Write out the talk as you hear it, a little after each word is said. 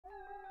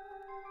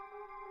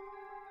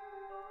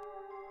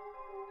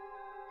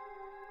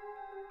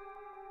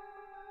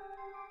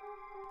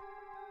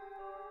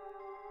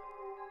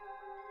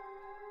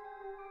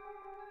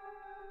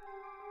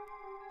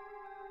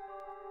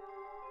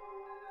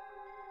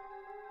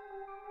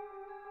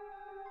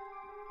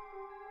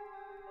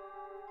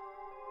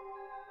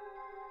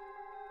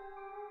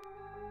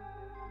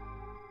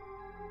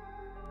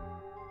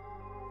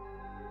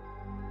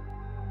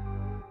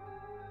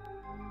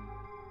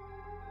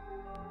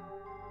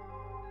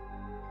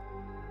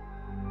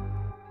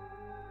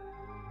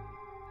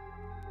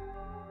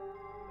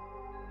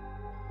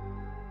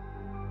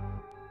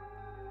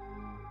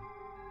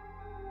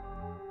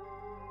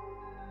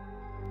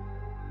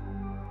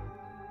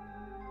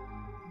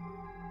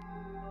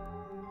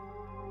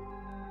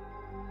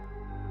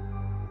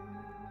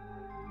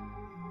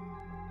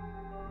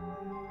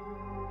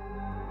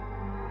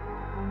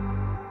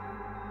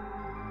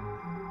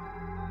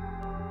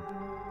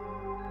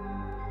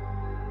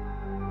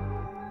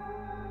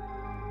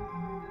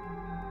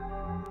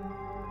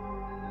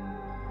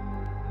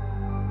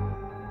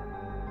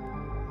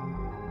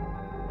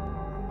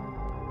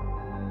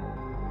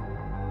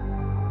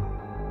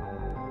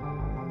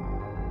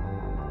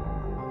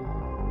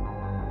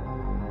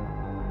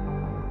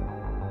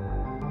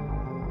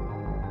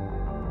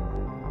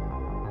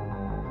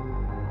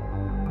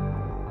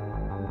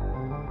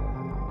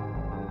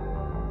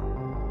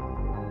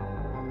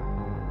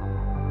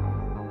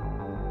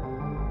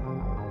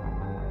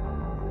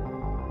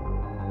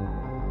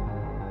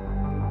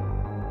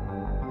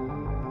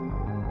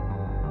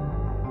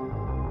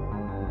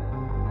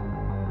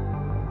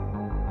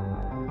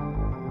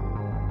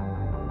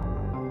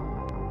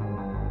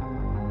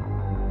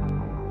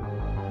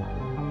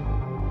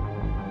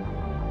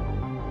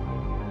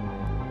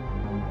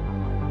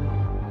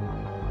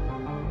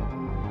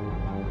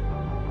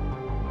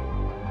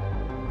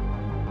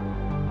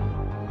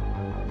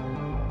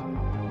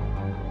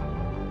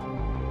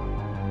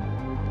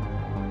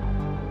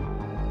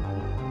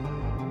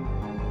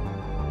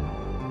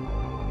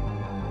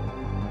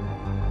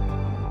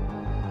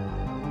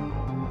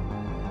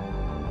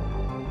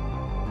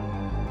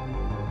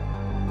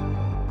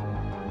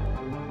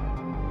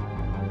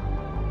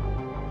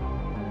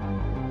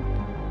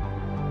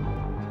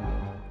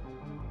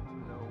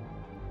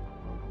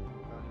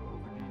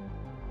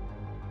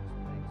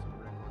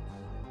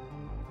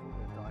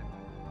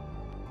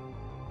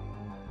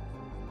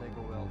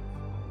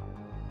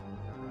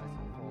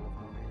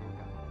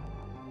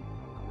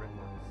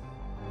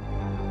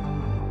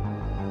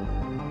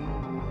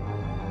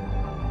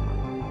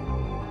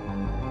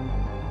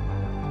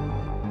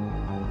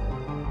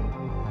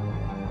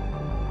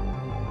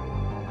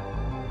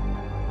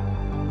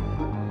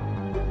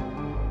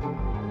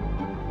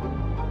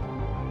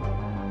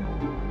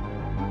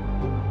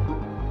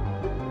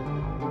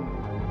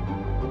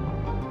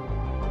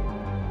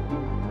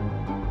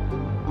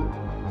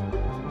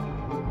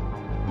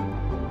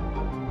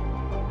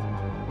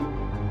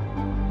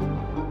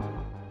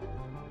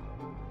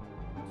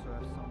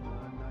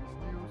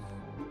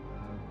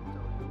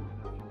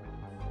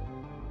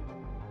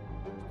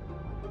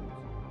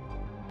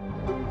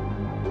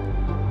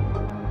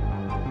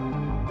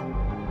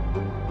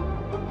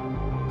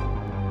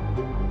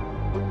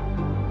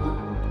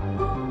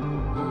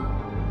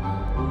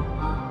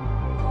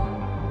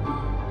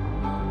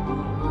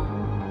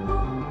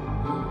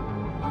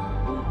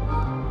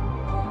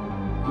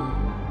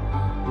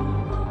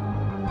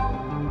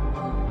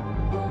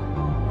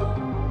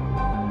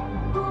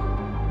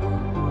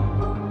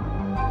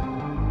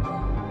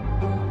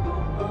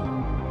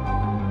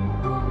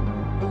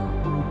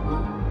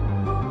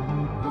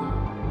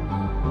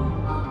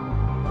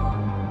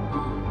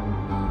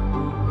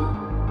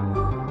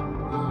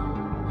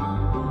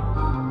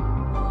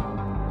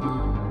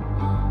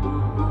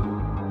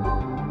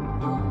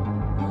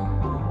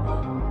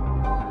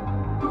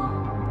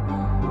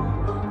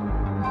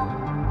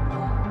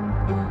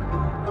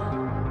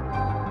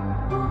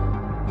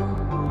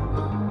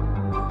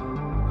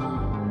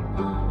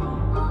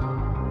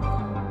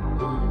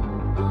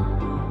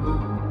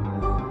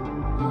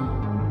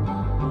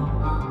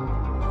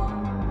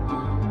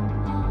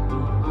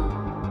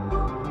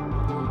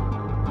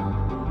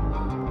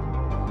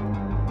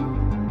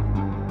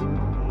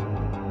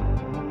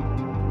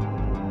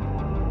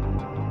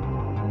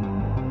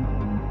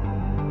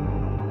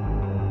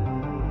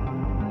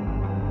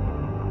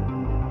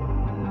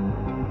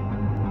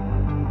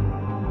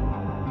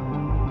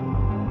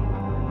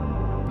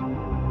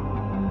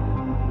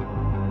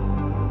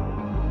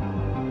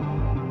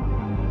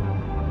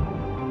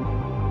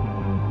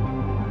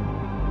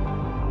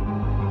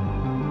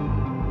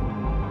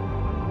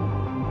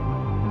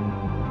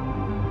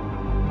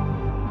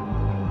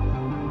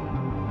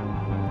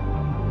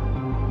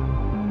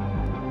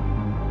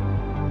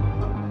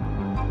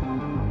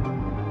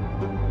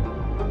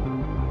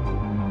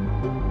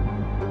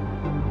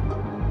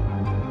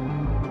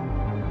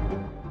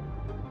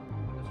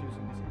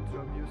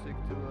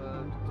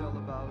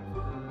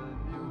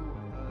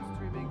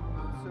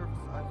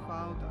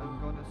note, I'm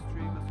gonna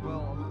stream as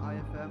well on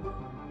IFM,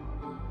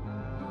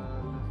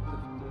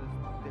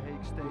 the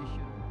Hague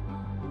station.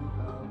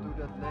 I'll do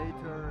that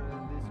later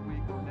this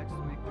week or next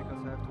week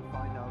because I have to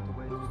find out a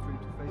way to stream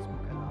to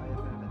Facebook and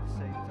IFM at the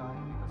same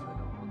time because I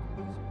don't want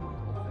to disappoint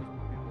all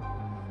Facebook people.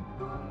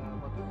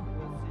 But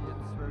we'll see.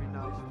 It's very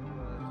nice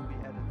to be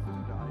added to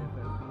the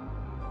IFM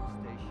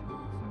station.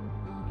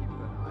 So keep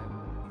an eye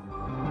on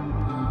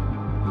that.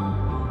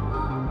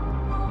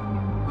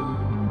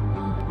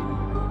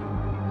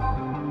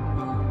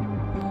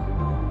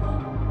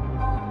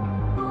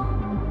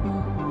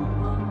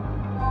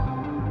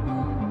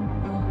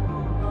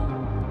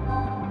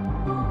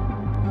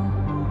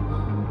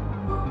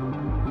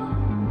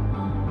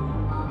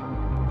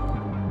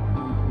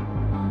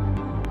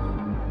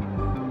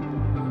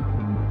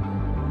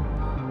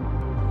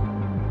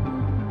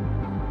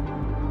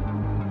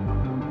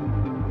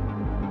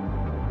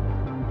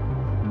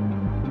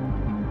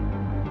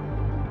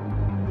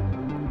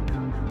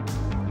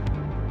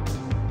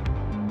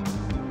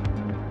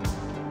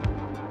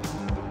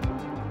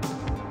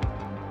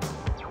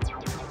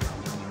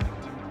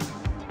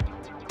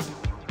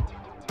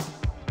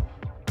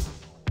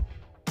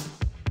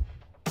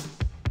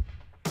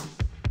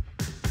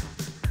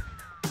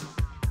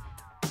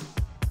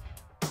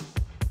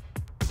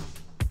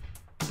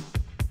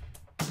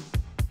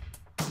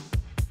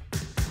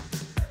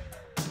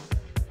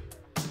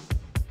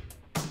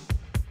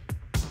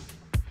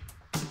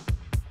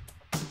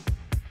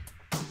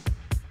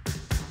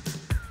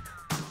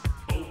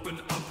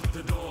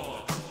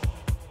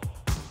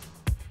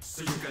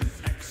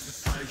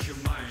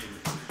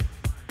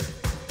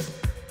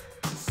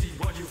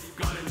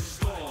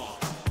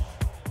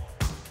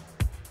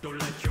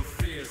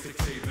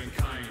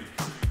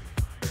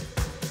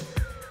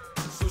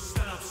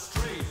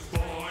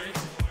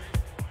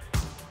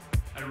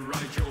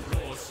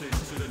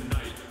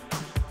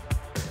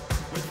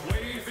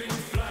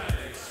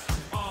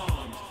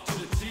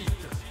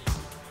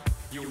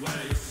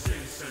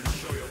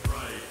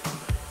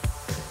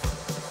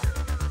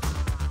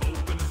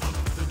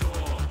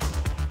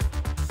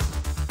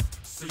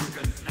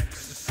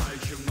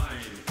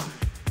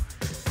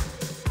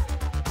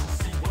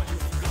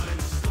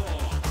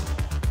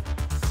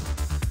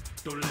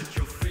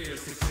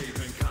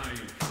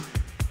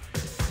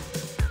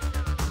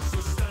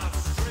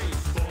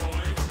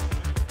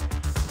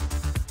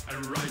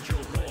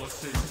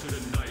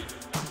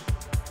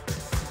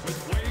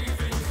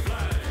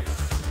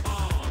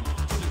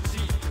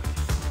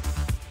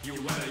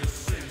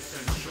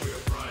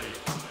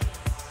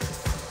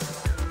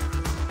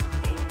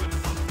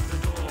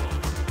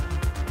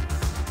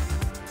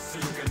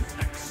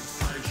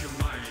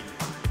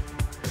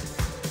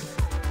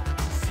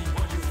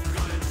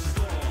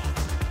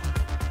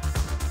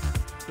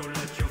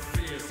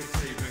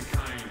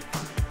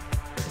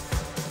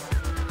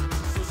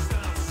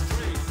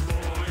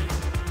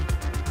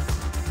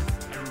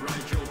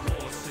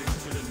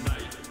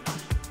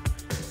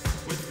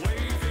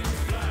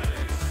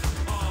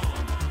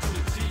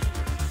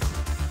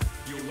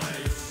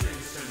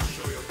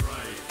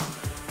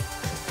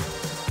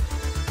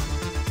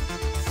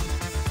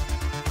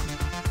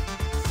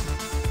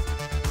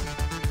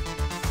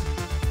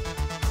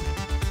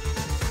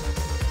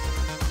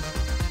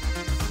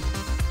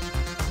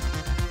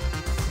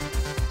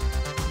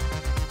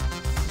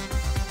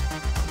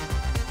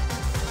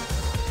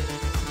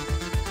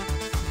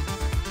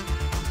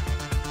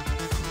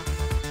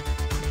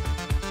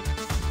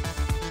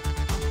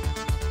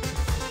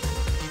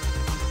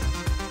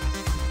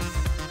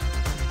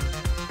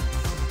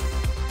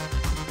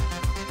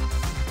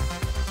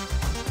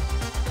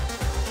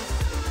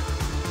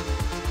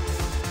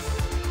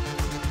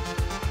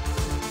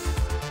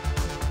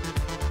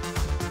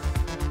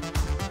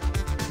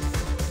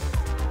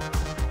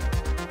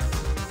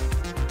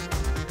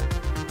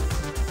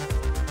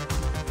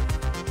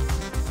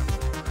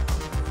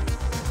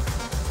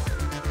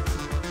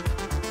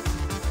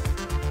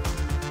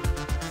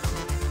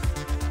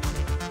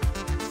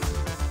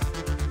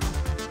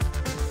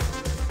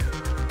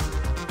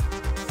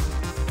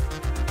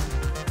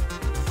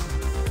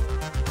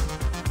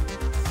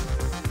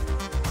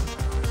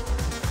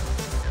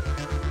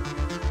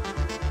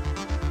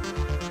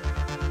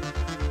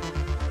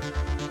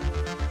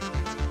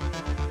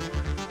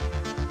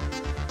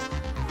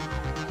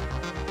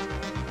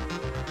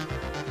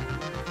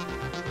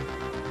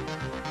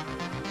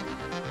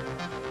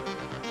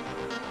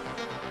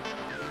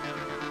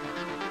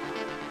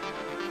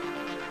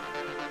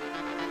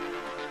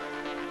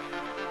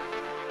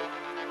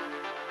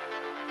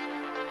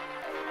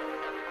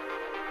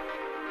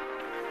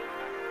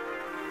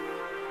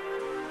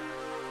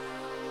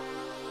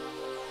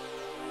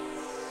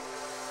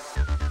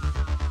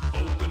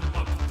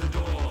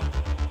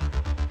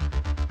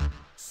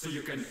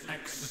 You can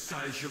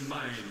exercise your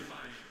mind.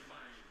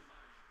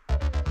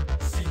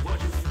 See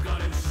what you've got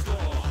in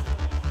store.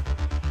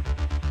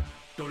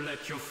 Don't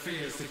let your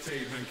fears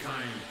dictate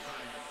mankind.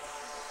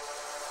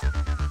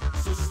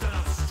 So stand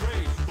up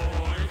straight,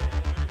 boy,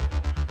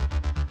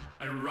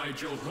 and and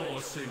ride your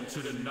horse into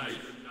the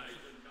night.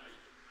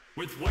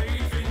 With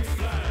waving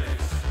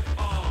flags,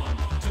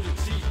 armed to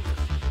the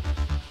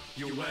teeth,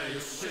 you wear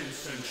your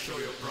sins and show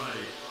your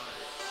pride.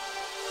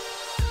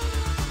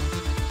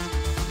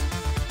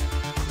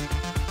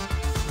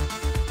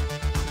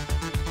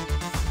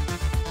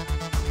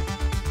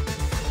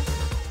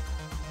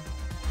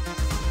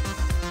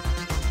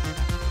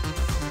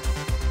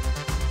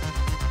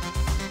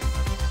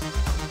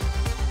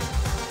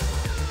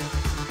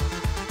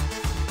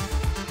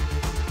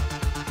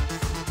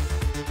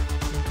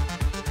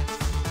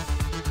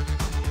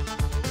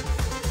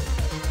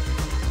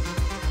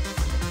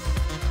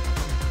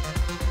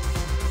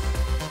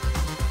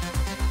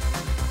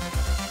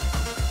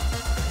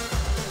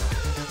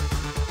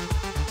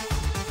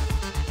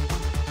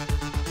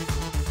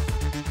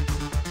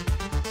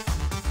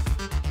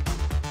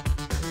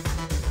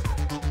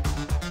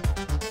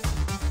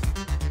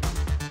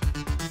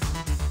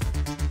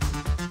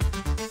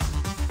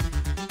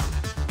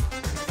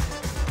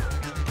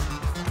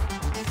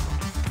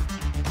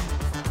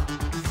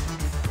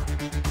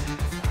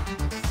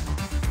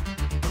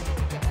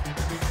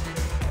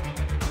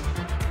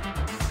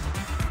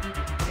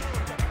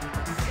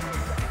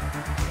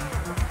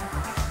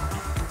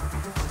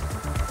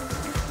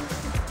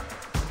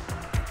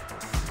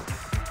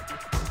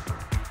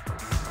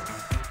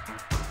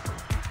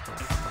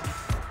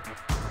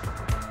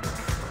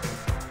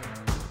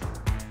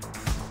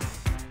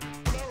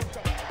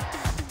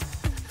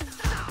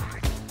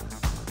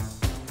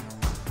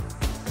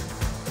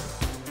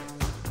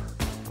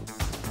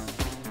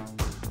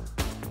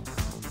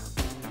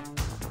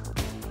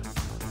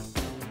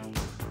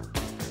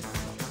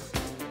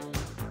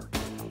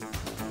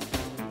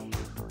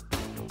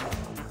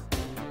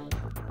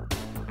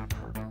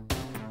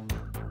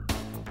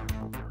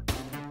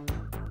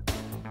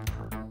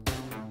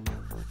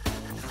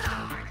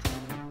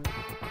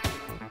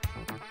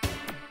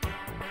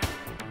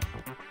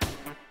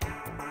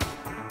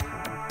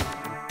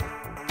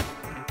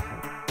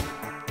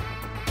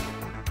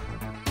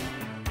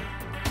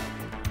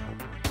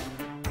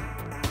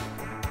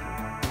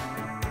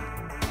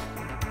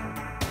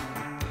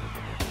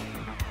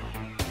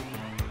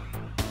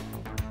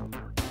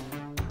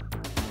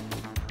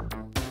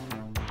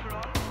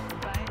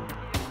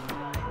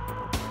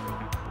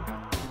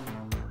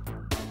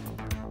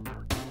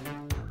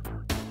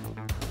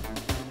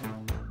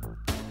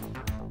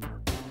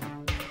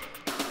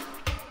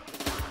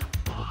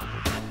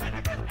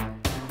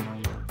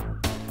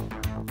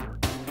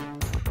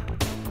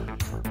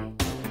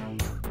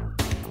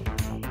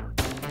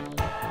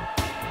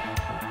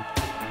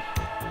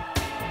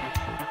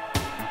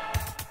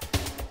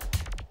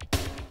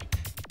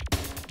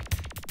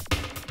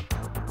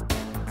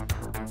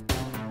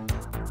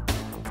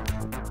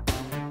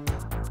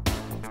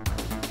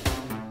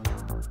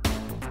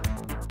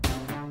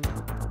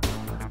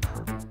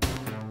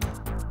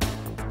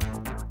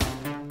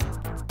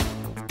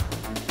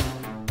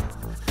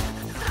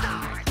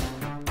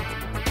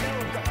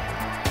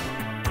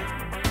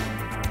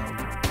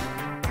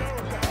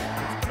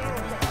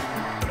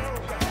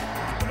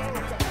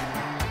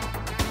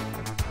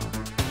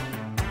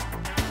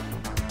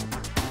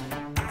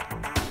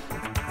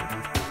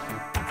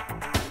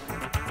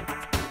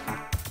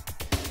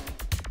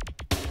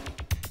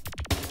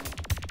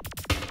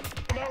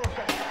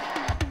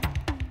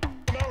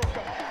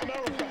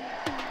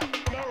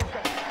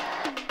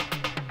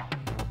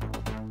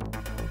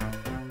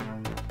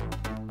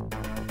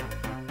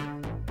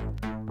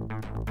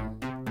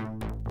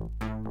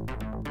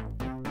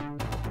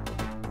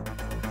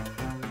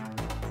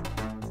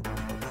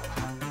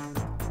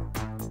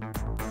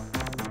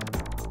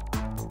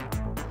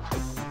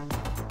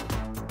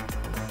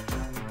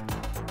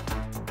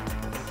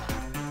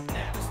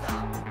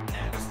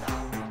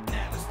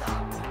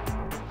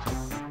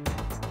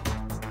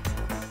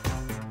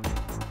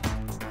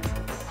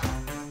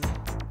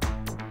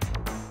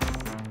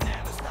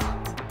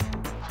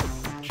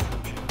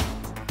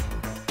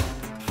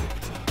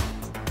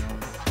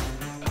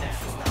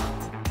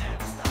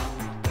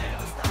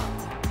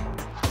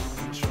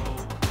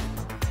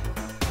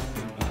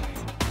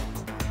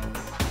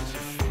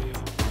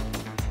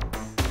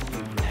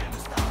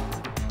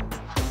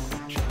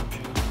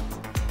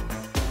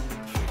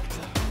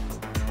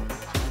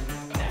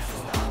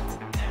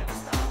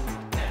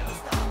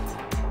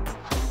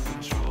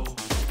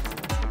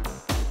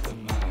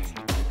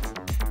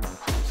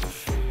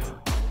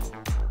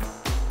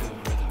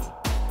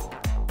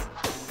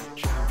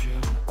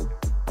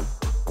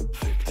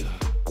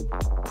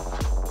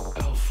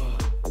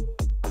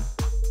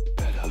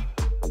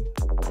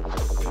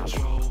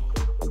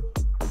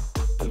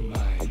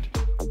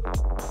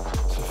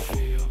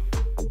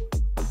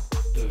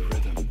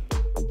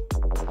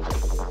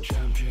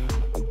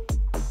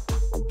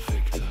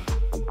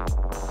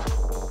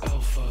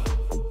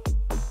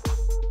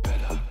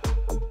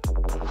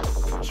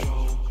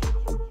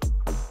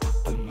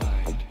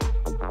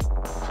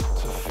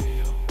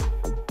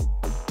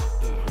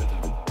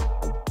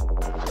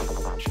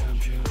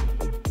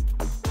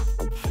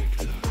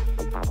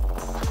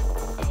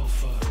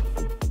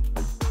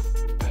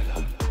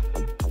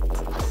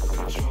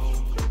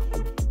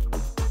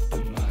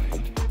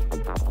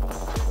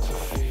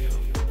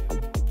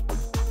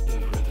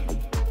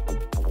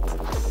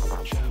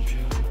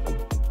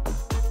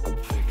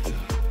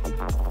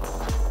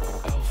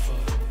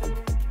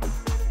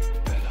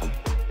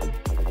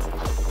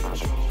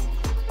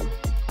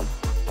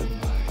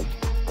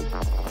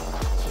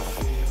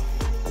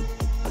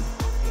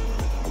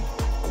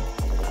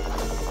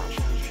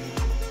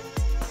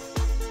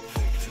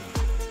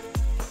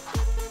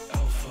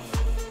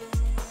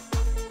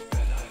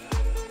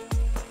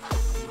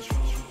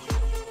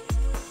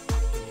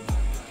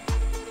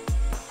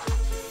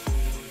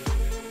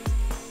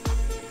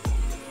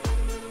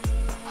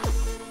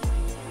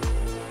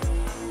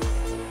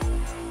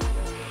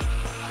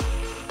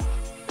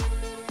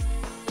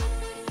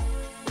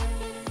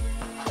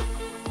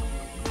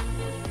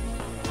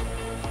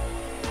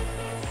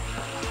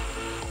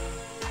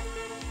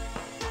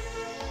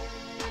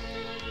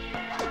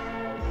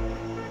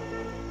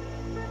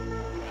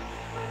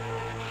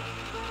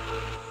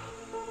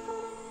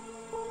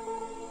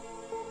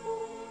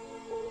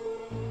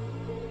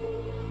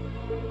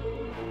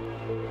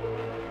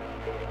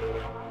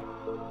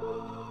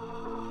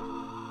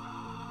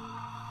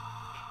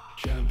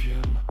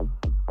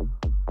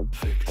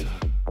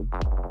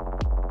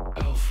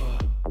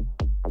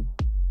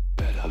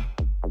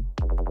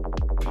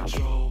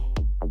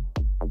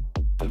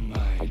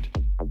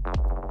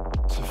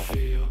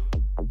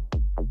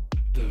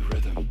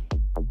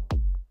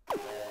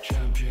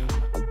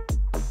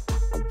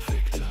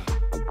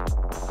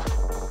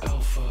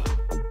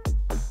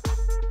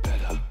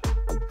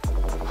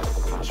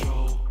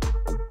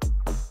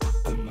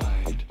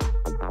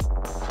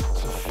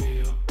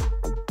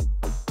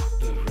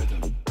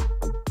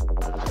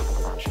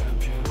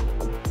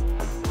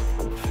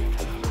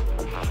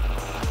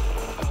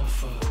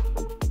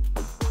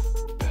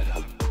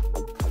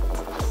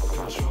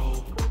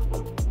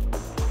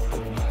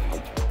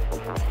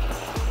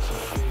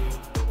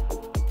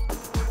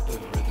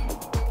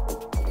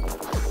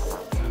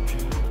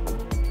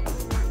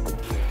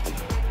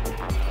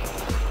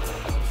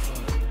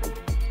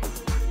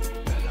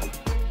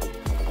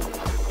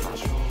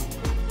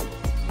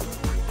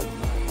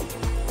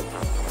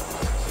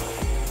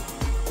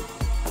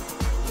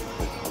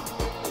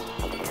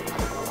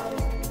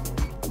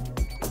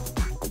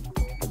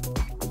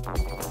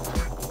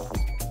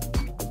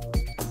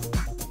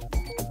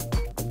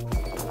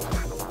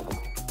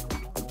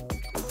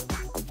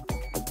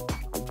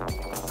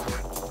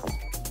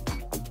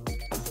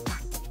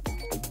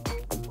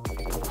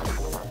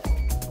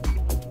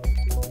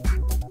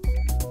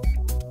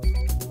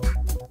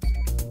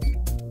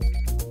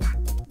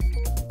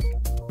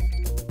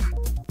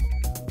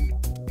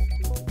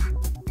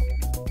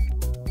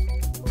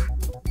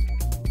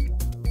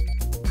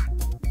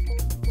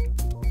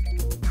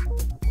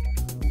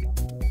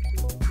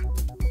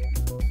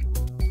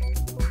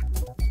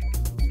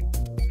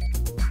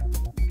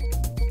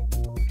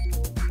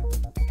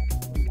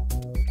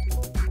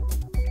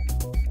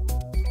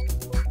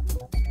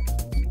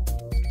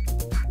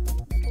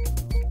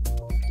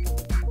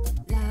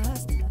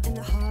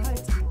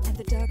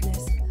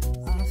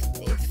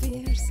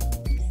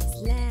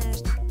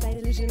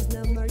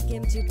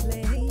 came to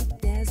play,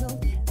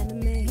 dazzled and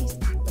amazed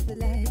by the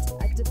light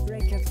at the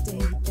break of day.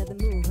 Yeah, the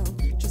move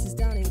on, trust is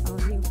dawning on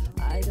you.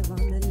 I don't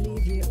wanna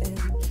leave you in.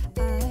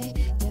 I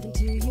dive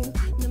into you,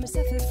 no more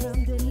suffer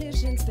from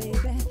delusions, baby.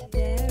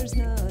 There's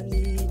no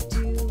need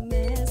to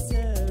mess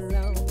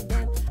around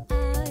them.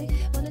 I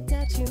wanna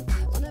touch you,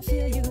 wanna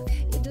feel you.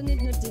 You don't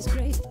need no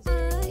disgrace.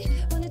 I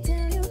wanna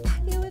tell you,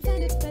 you will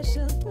find it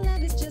special.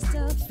 Love is just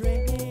a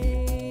frame.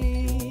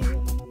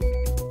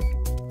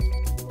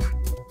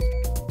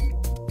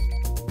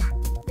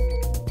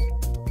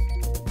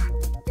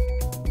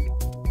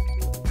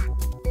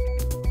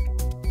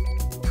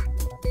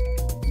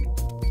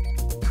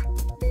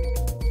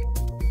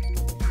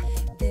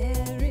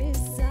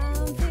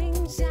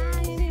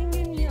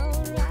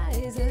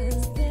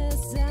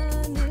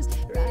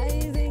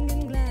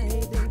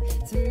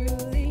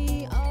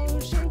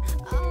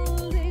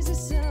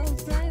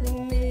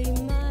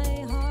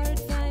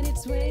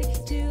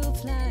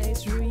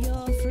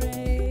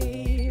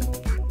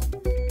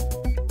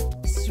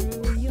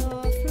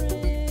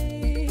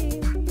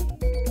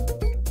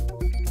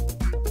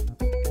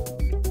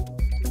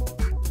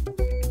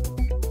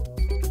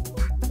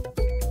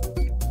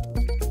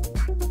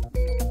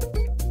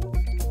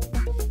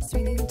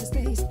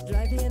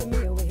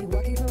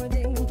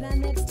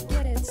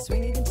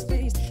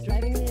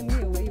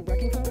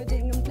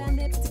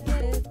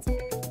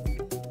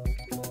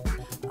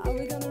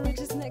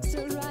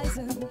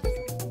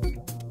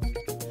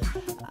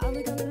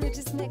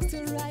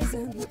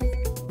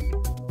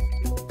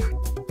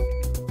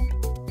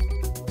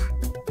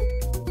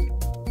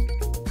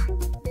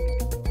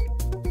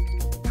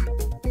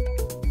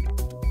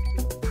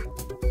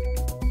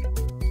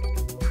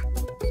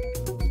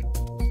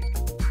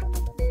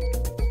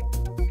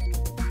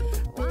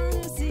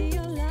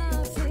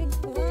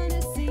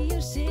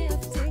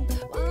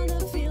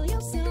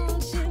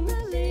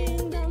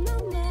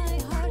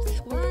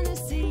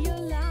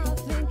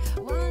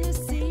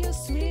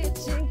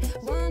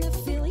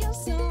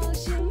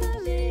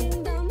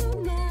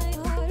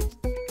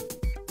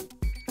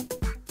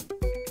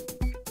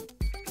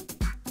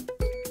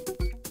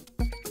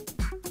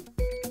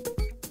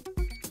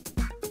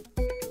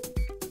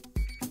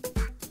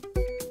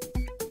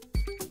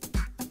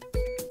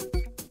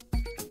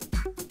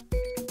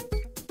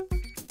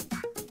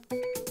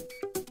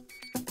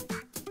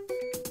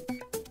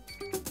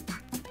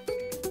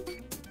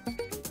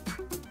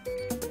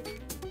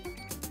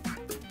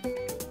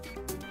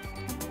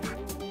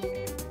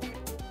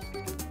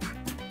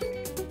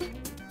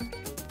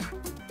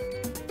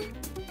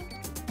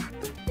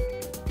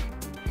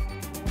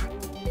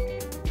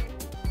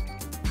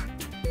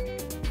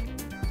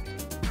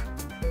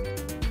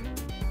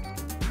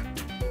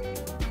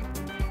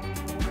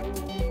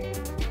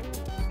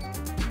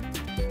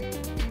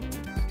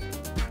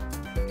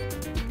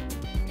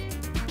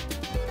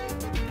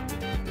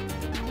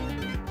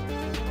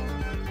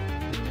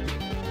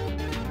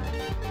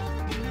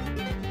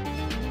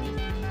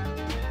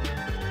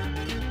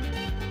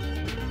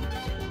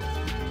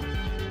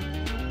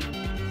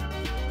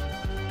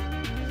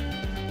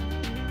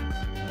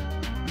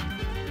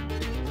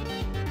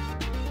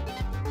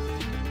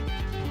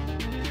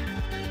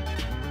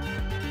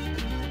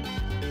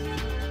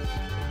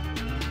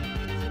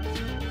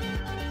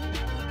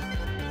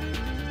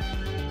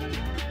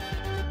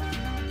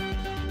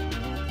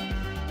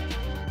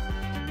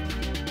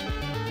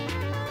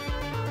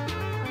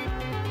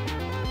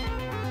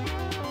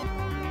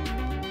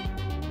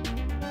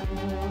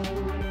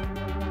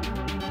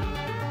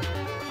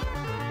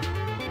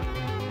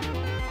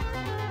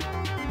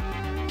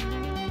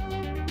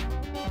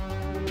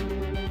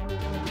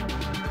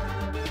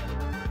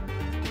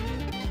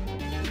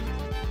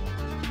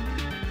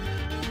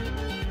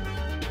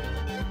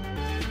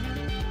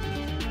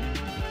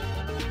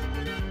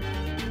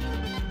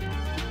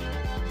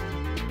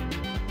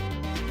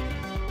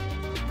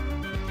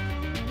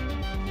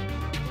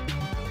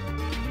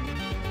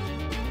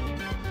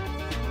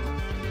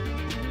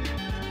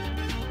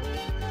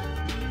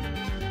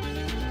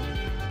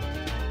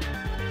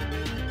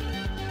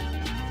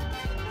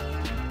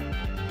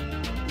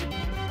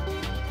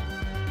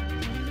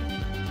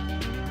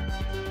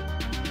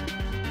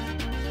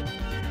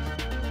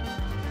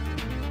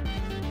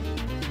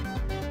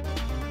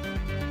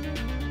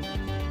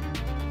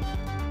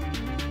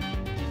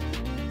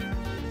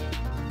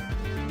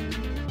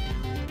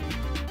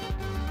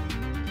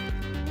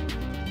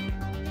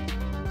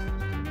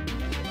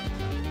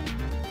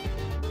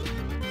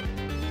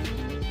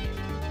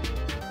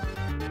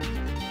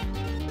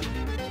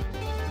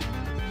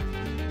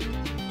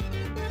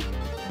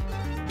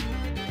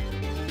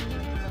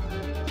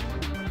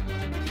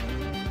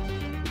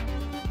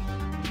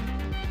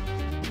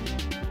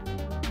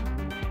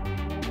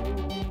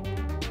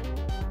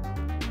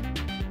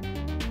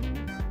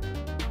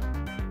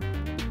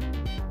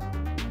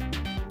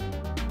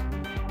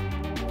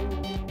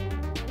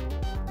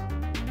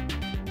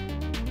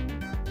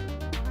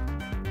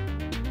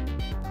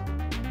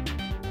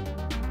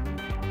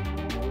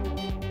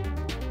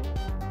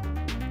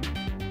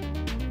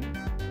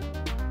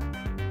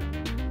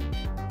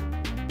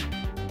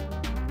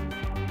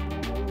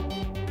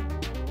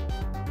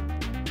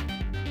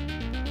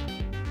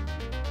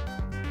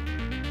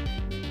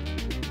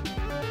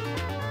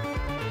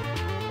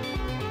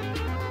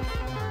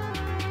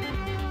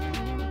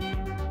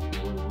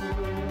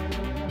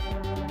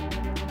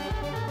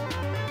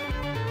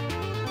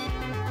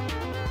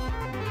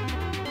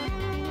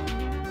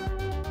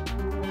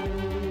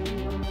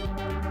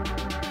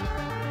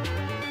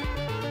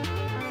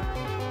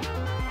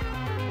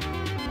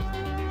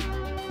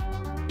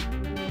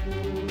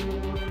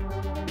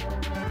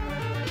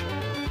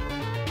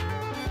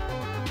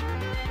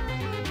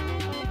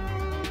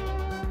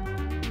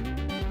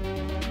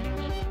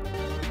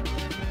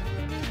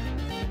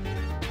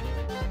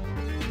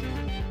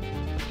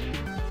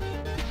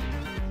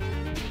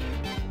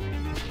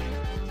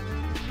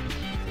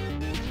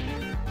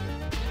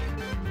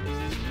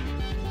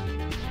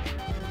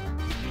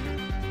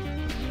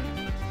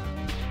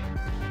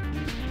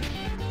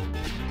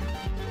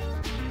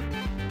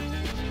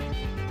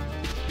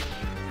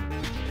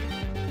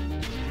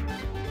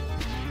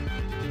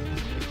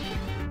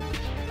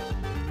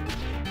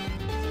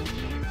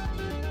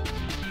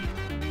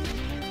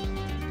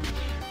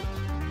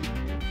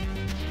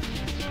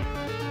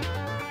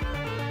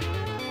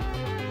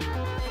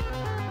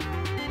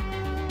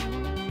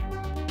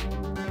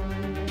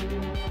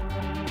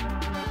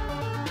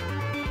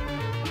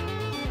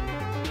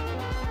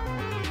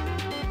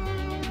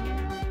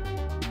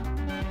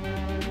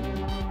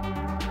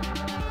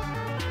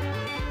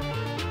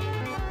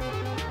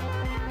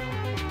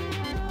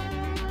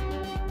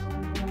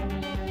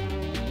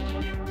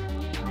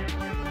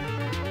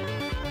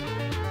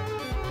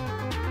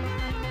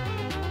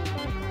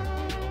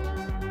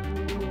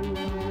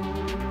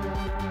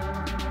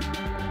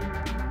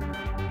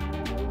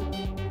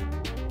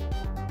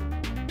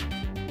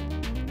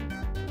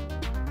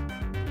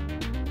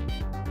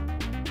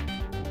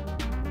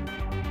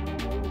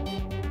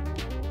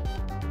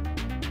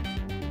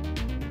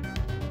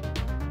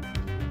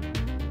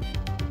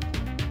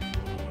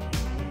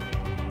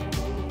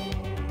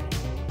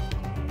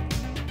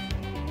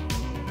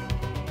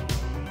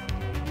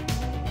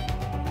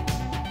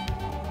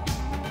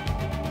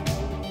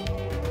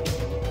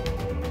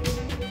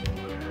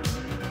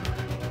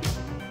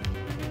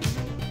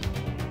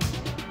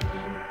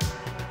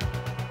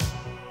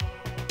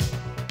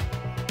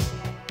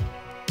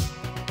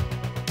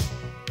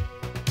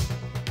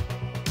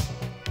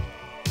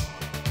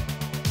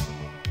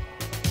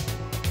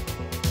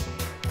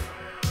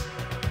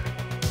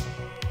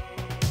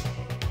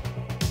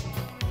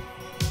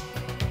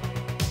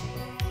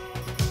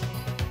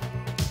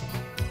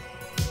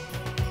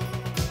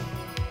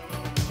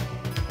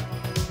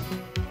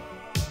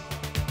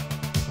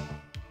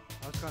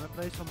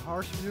 play some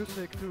harsh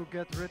music to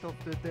get rid of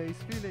the day's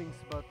feelings,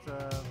 but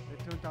it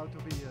turned out to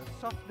be a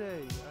soft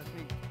day, I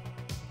think.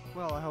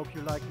 Well, I hope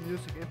you like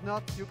music. If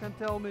not, you can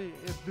tell me.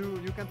 If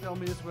do, you can tell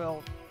me as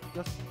well.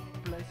 Just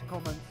place a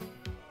comment.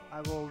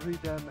 I will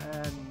read them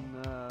and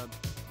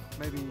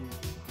maybe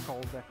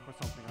call back or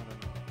something. I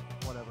don't know.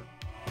 Whatever.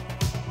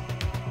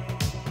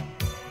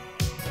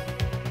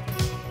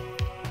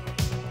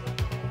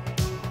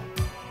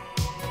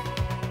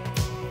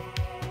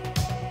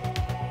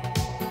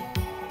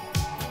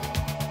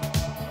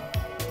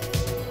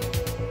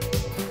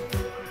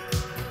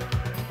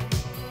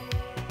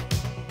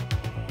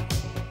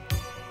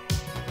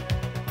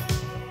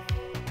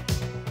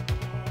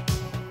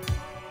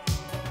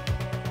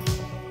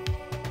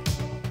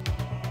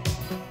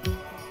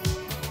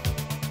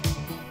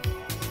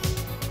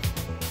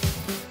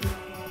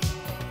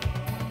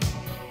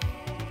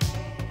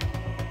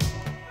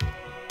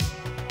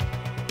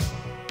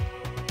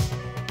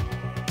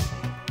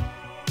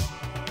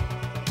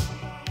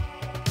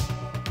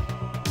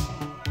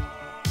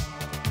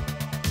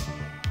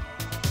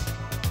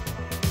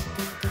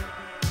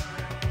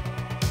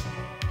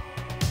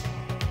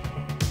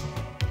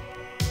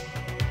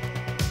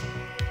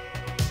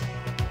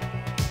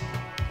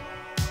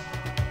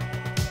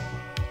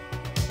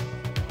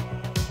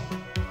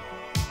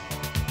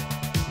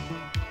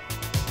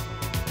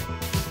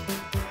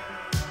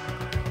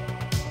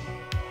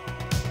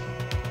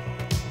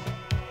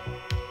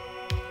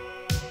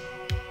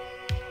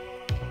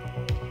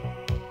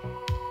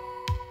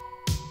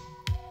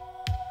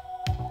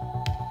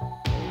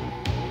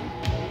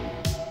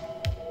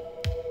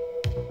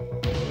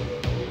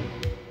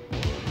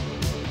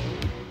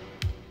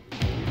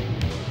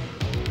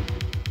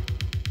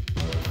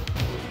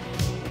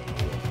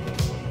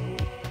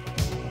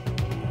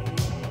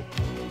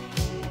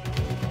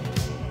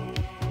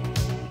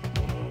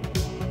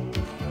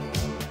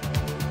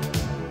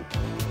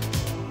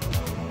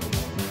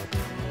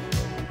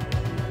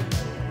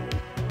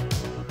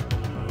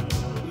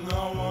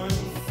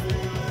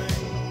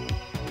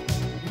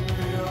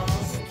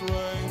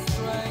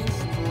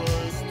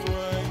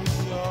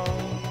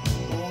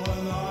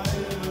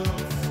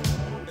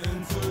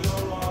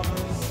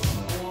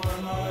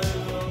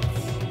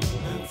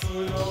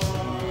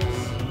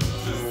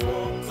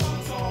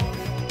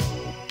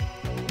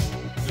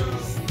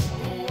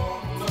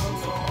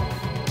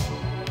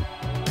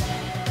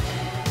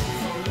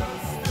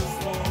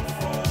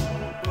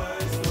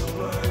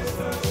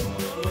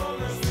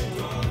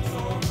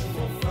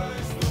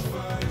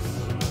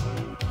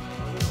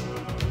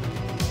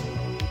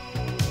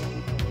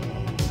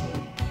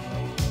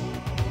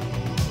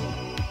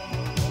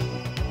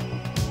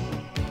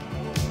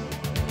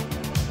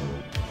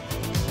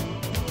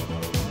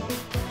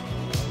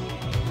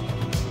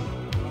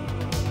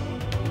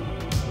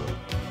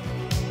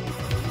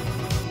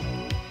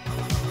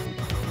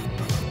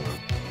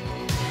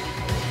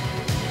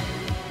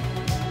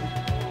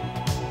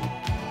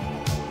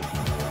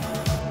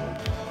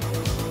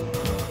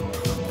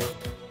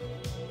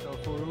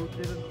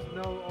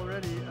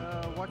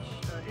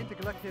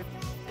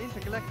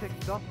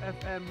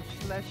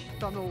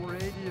 Intergalactic.fm/tunnel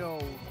radio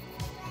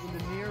in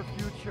the near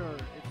future.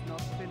 It's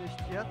not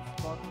finished yet,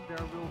 but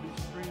there will be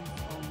streams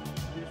on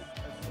this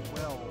as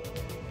well.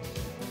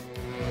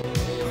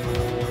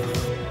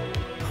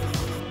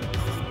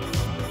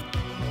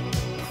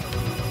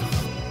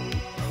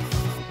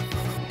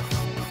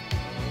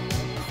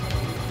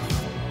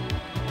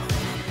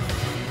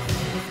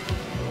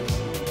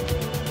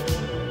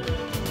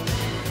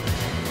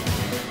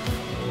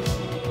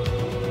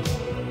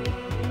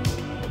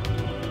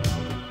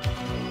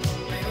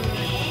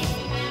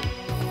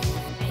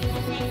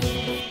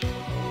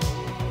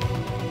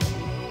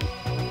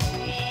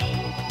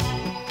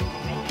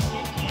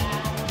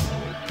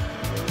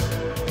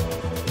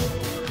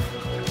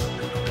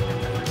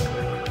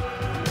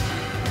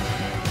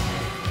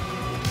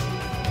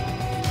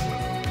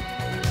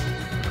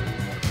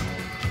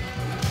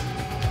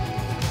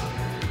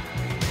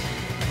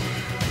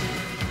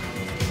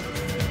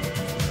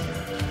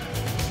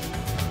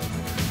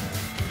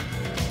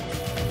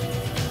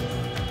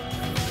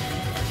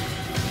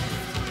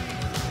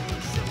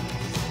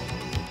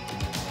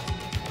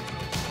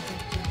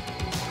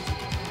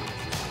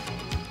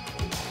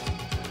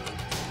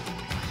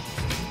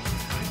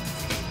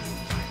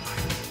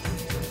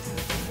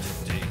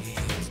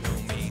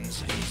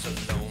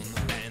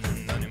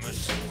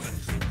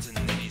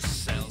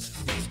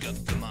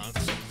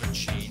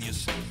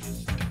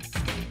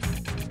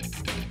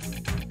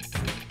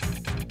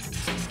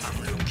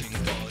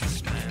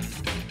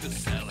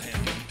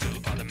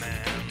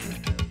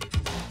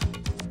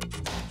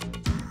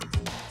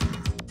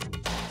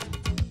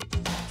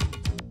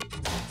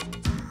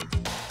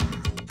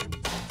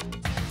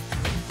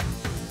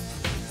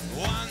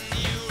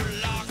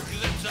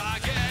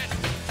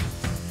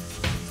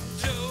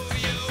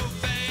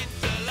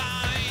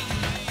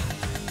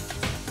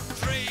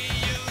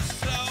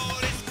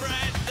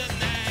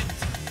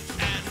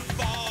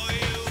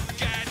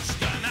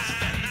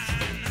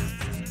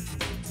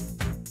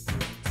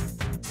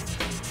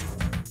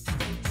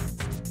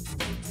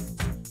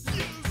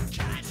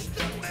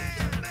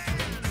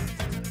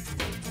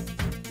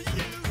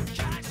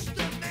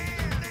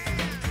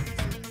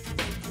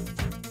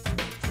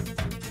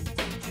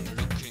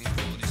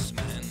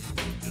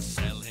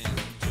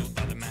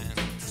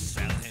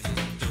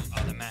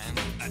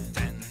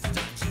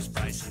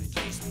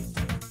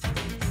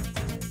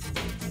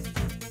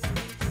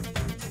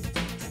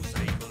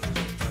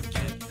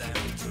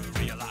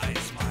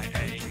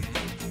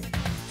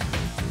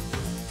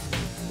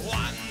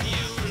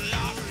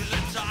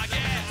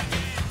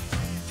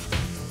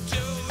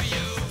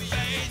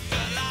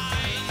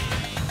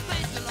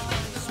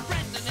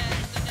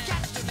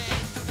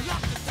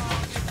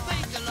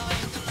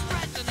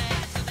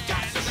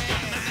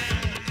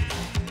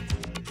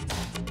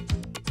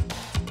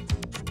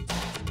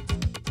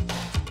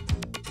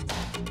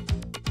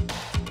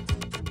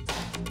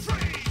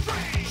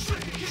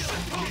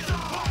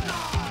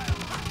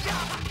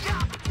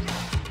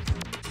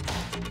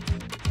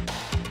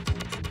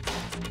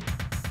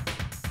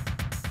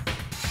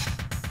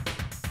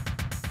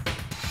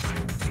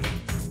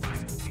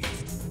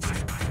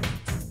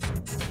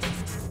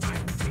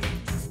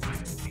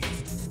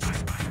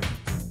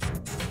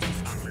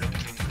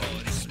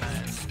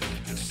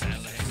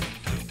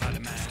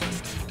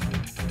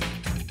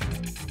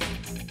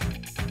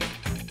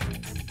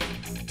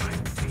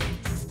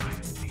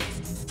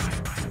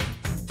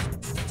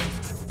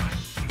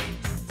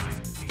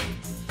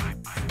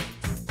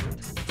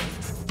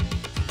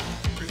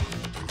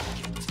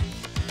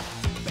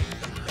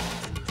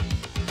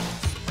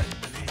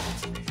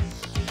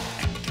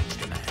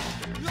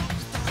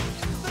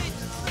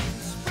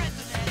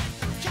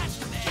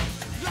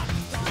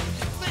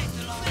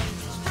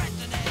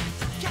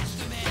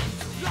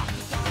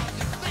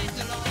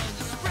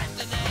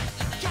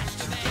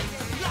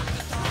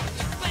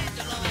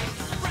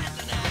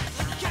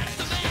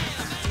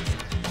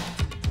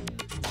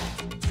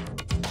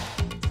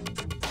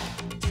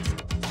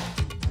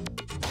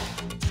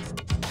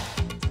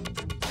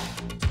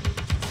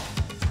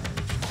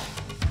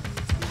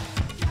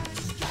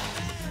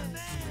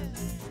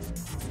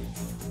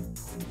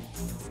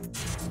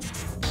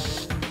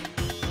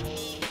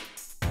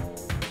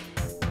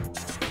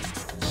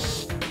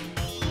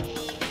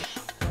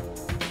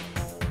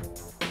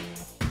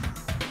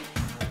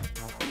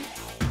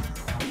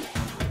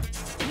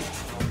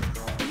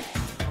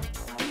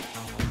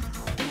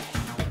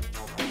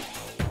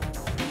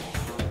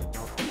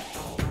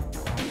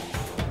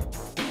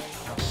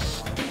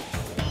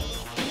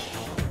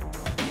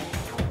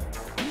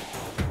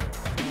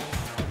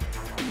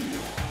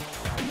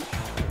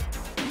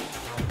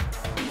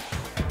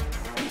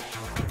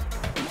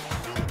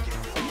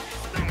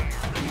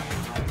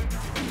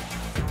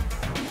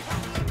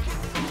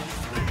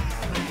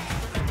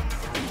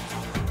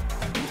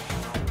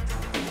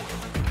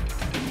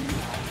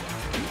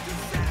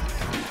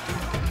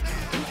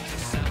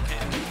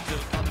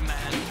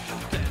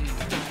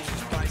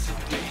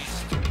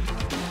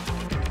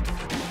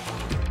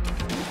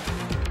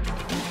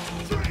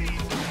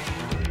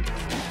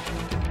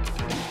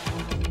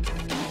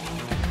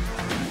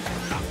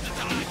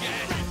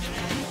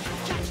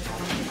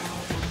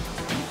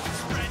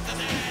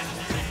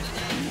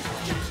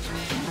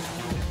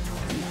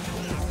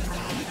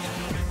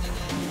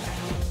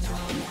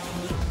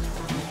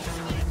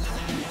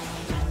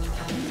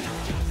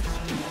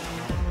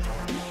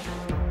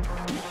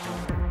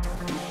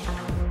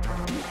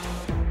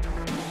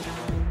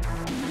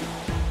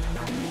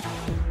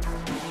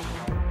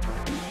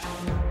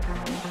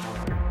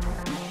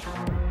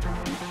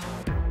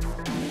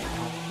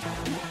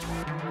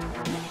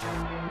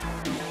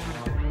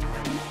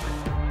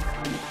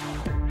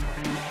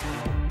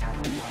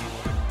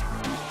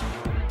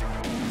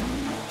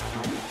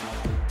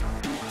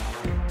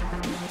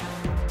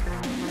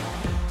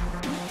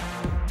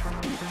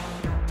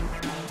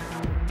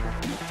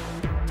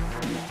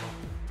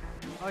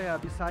 yeah,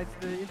 besides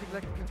the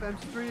Intergalactic FM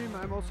stream,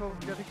 I'm also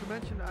getting to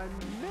mention I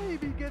may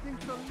be getting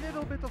to a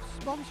little bit of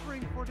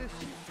sponsoring for this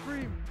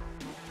stream.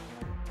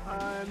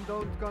 I'm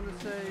not gonna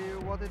say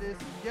what it is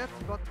yet,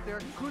 but there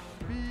could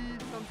be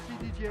some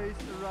CDJs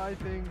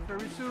arriving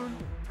very soon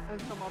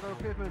and some other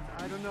equipment.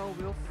 I don't know,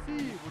 we'll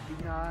see. It would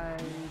be nice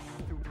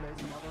to play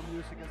some other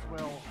music as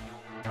well.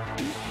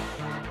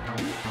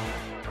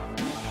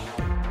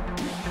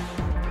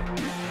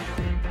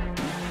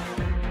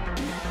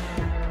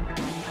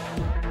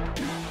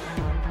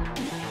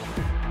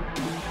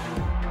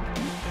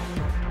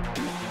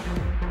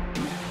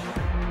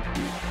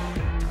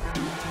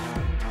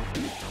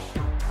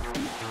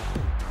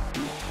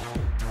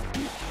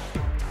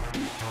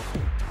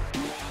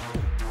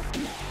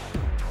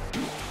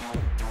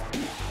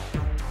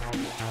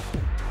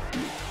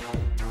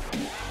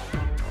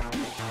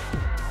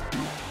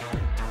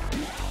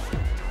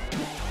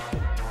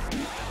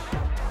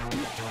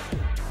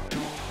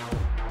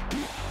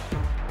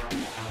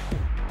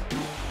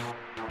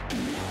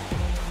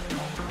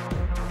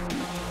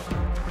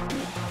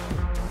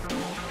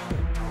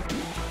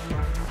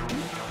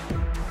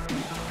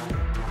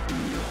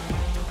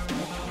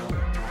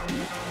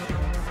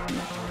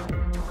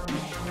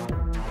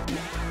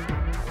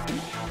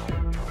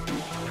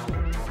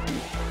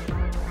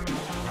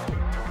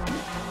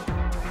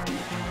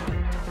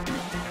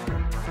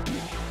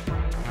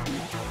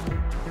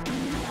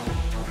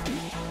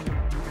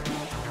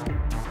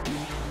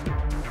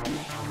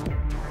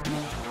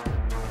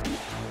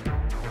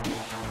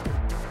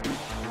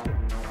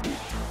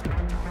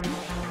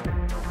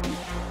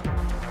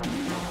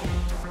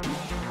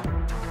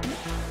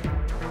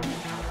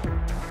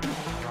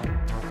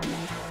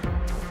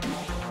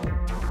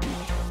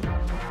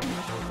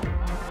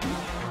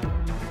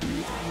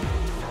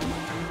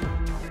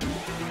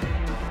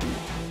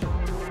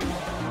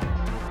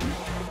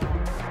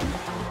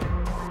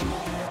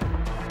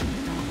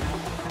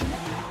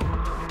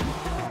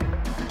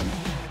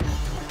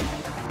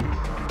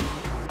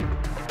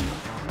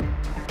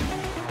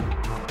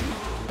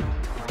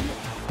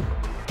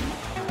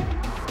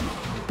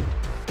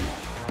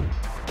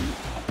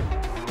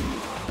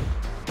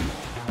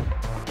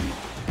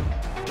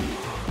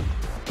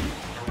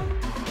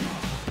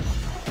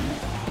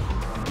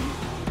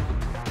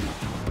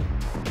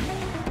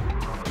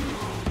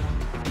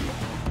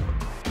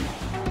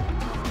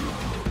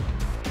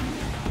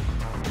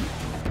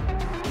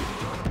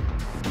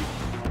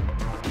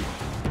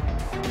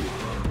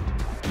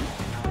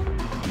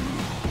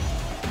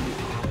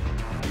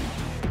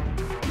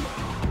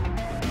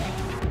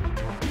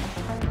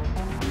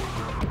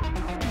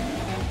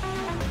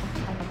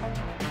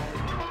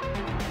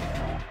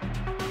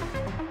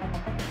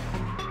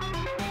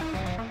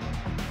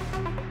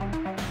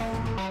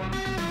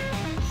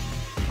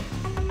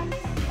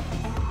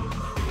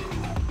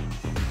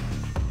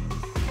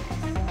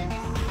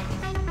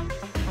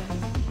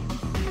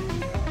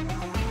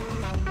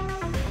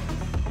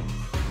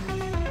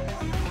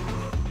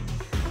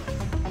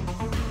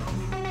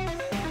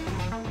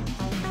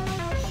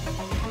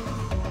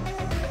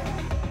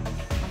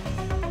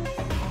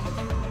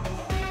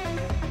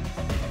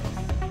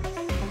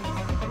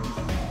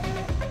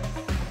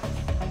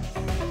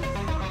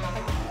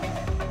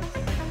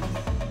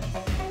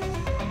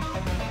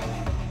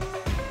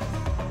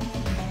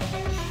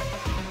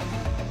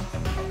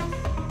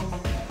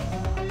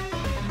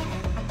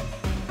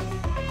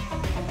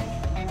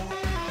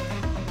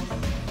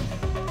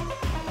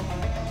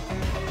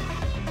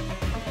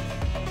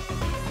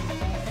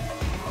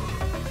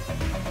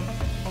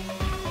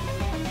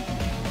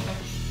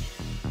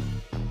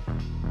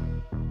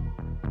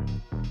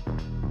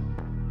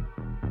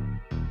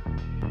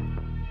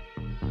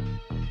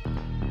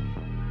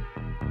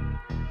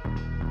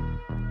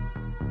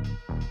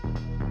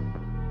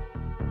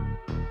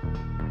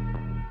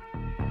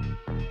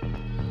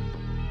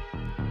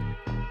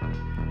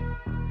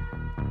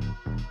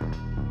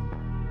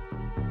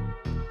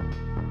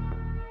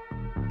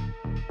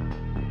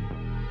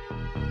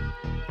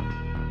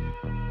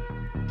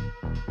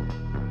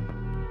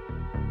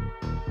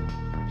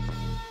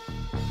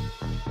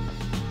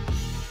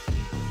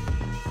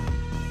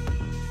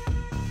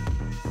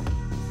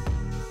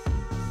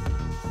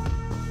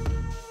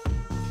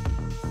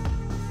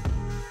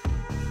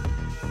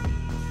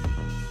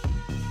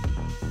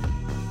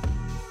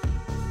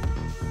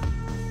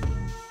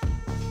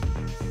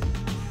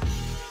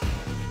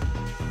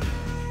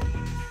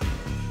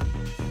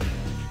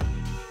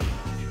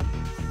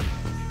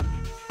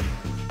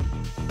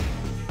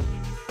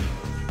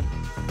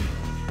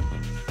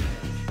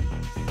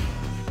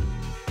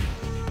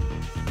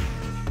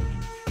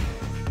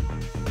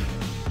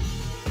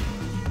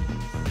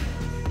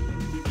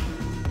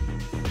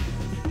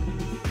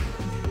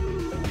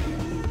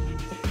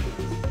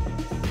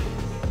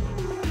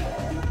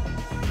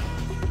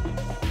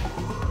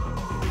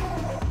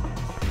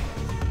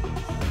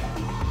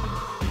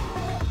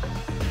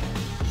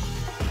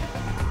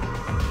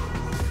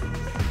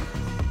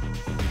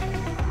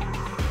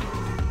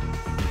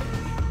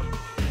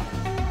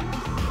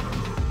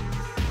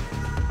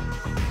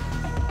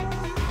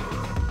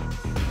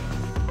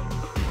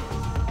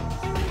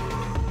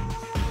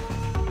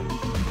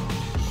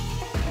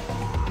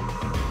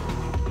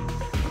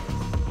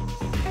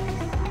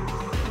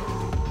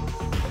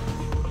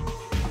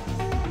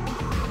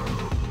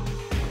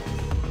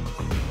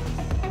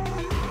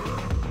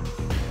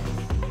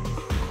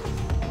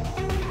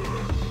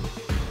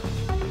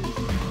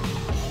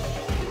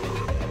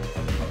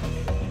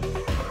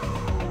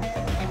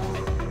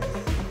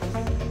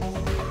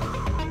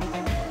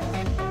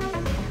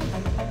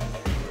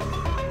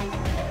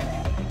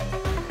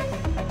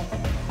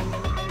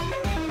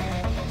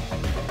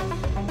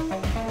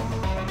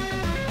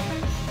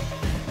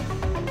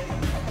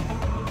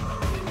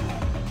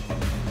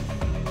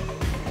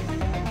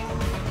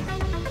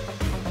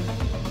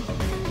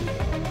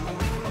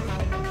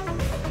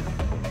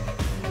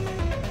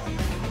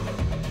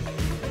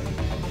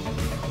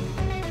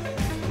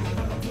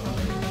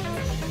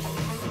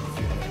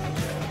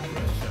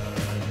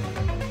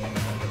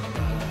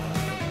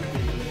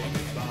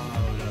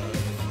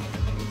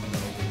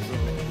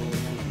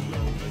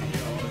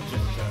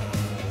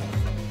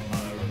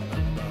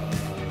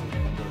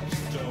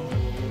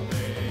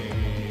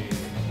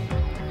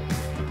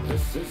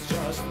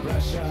 just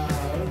pressure.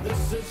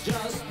 This is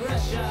just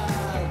pressure.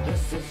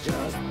 This is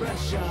just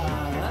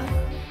pressure.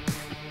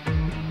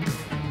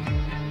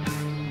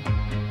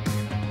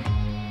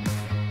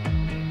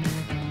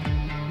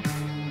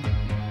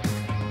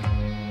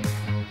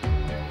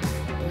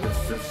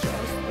 This is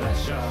just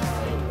pressure.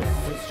 This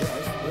is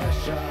just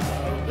pressure.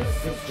 This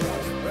is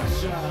just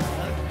pressure.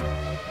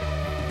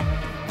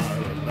 I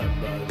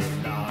remember the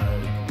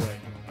night when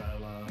you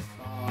fell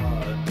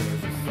apart.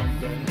 There's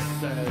something you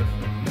said.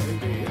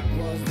 Maybe it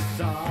was the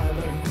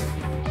silence.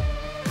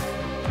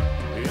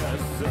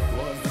 Yes, it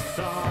was the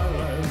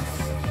silence.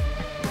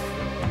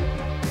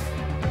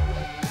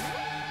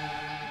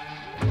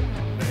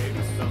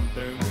 Maybe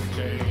something will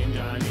change. I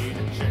need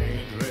to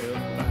change real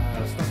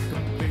fast. I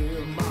can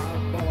feel my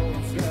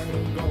bones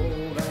getting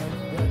cold and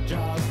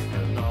fragile.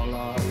 And all I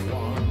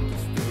want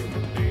is to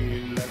be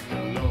left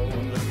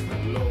alone, left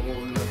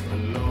alone, left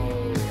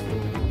alone.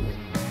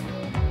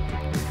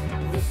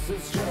 This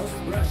is just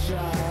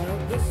pressure.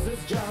 This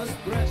is just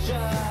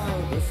pressure.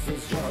 This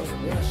is just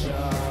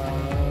pressure.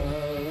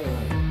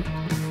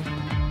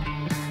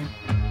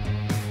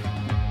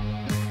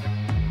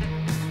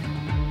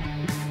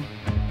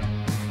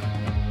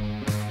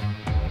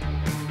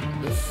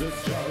 This is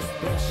just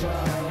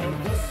pressure.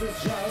 This is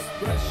just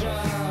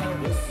pressure.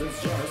 This is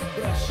just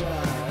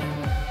pressure.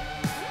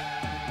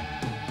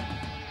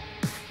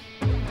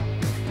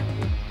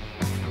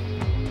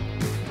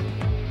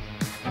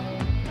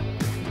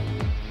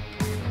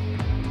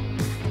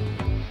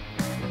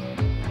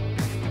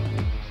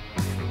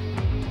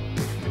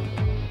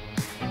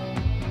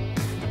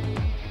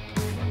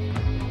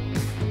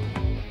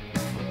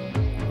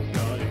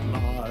 Regarding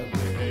my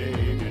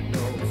behavior,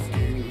 no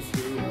excuse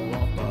to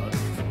offer.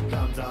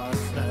 Sometimes I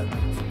step,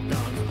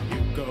 sometimes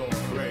you go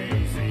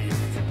crazy.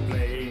 So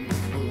blame the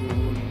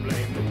moon,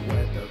 blame the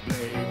weather,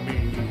 blame me,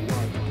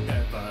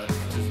 whatever.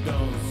 Just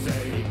don't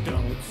say,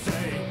 don't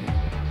say.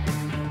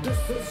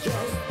 This is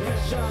just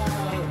pressure.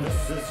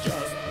 This is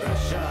just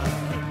pressure.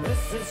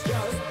 This is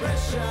just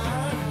pressure.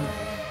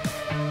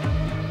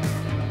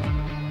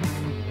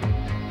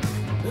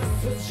 This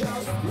is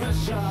just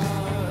pressure.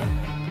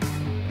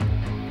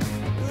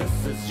 This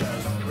is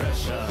just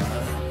pressure.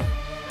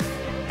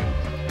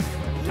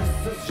 This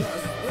is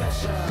just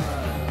pressure.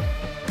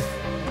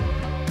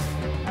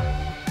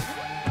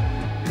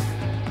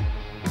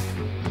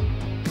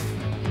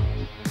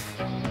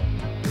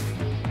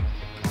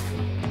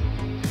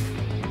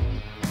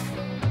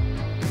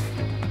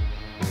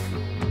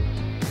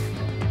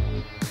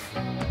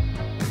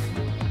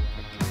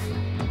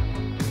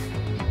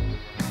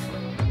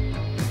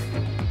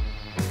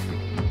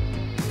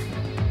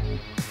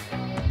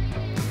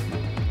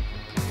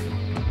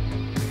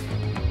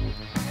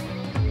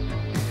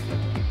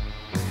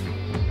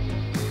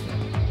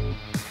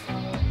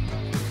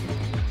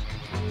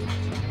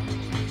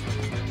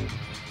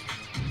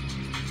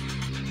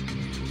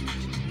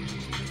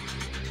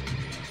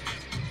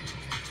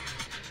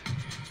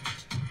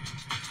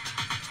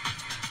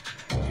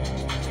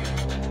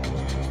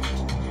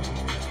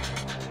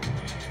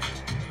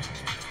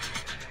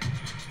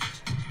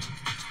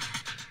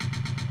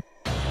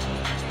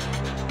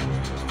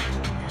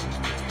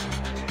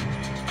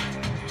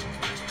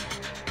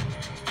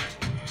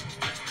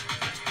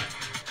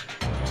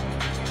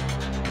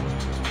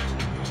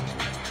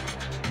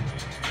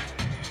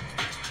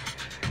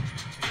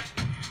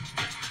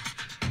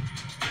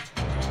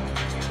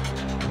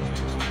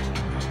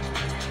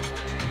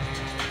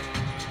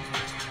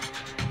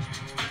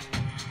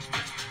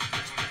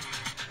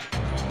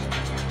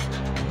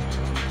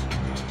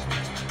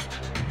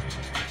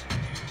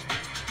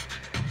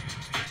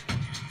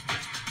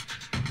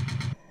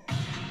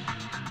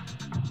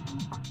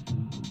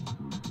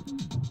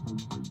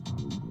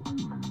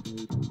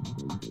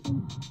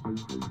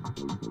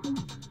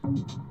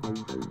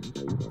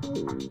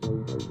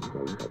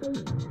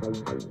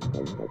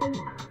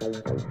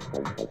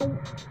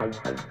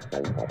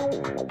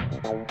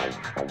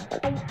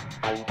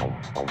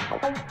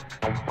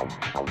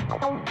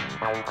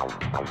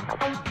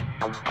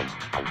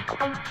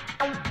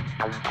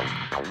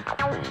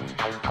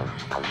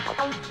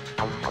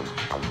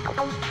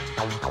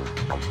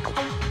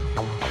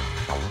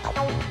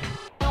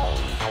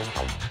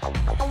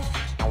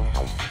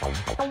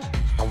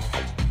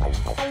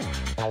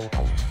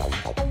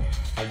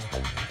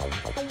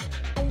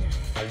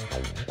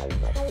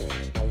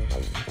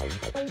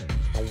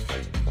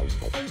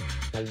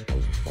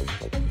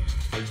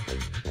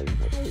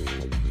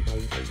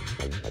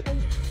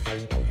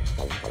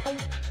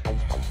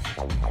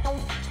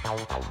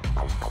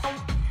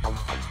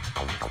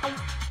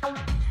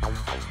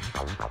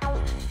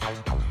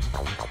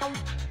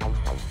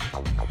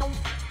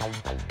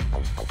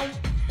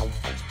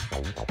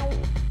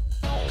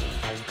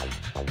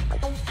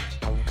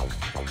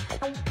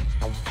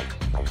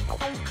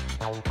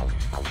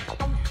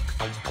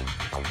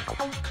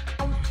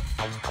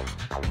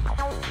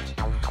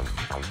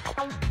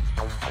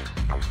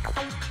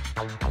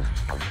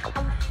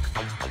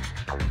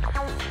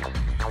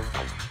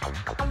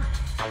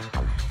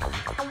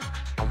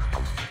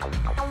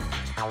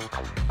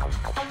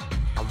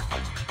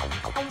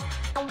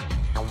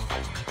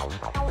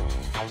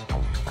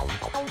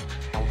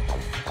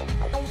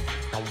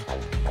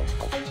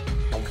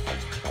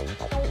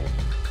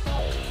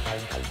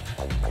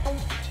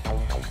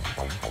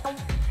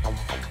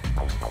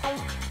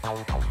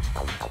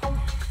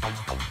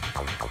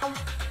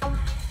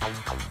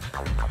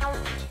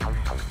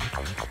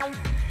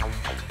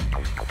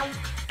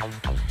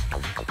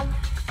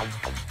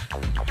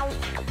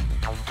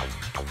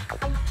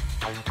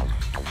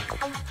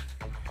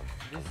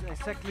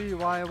 exactly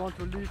why I want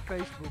to leave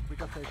Facebook,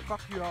 because they fuck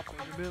you up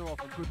in the middle of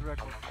a good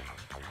record.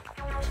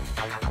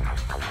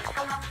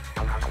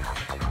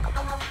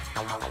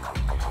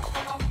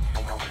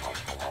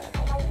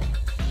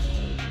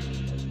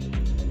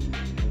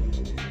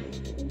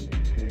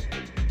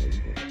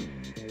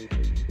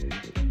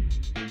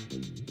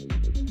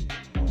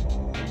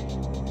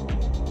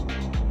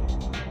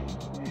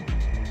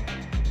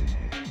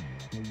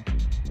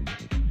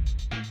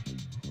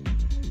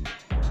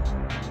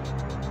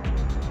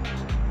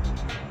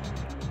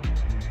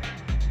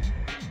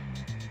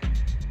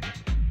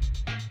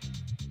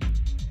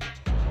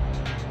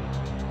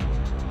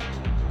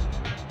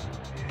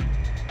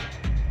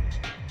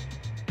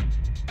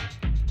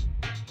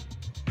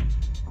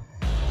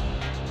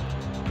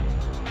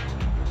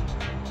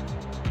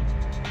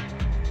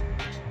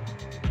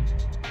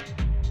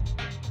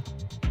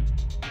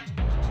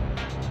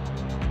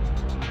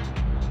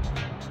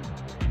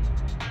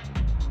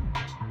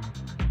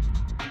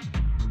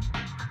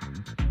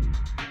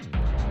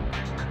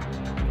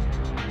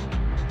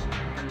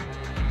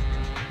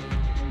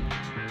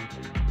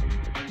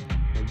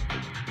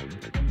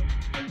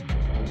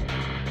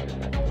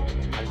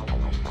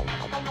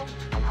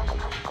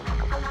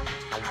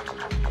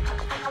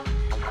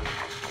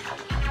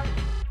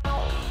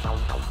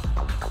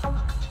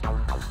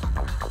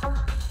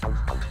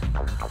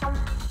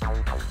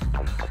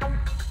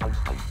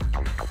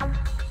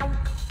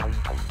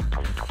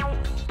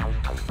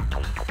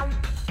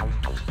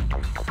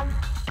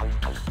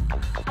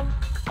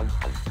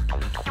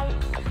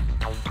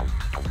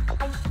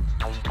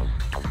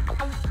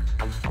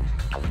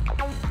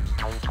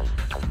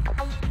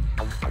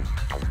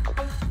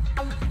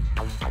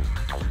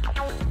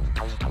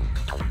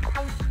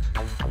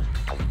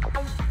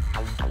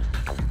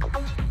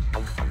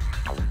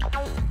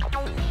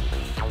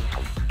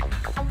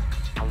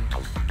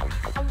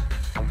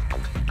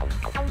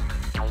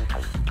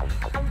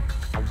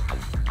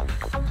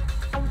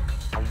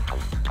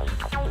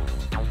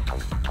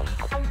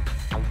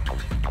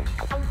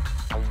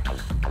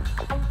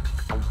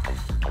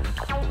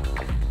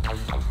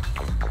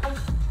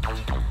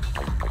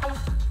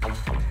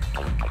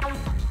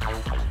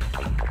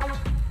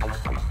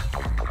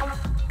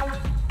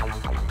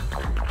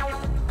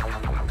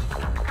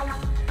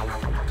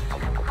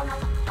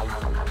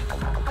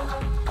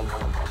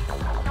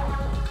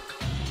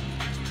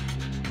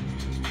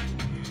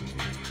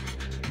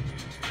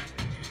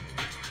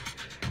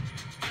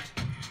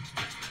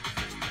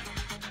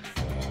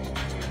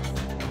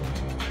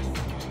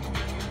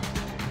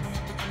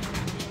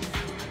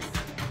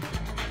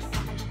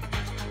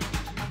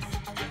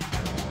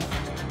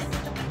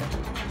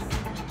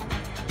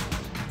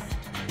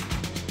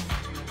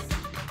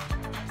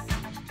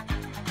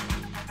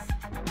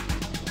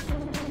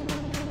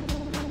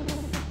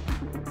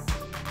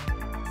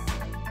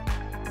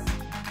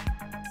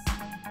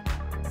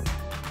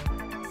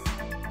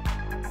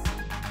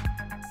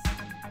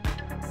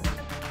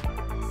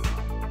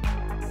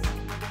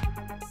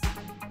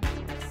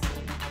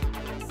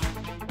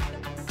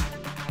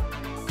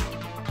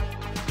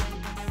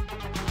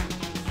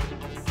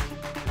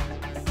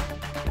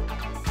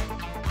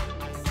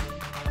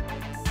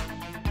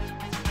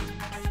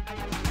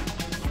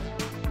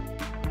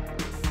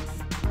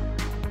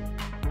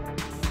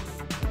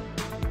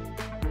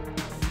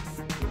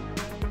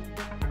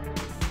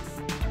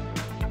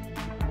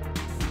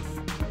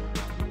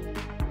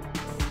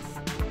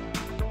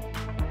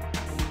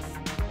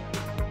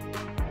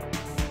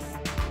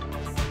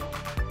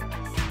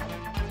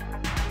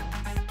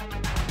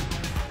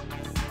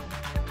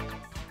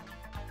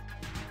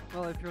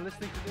 Well, if you're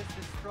listening to this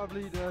is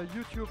probably the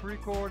YouTube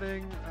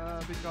recording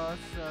because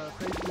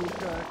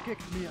Facebook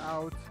kicked me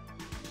out.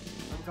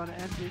 I'm gonna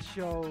end this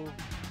show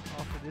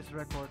after this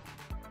record.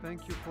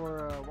 Thank you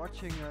for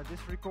watching this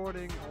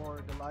recording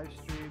or the live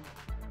stream.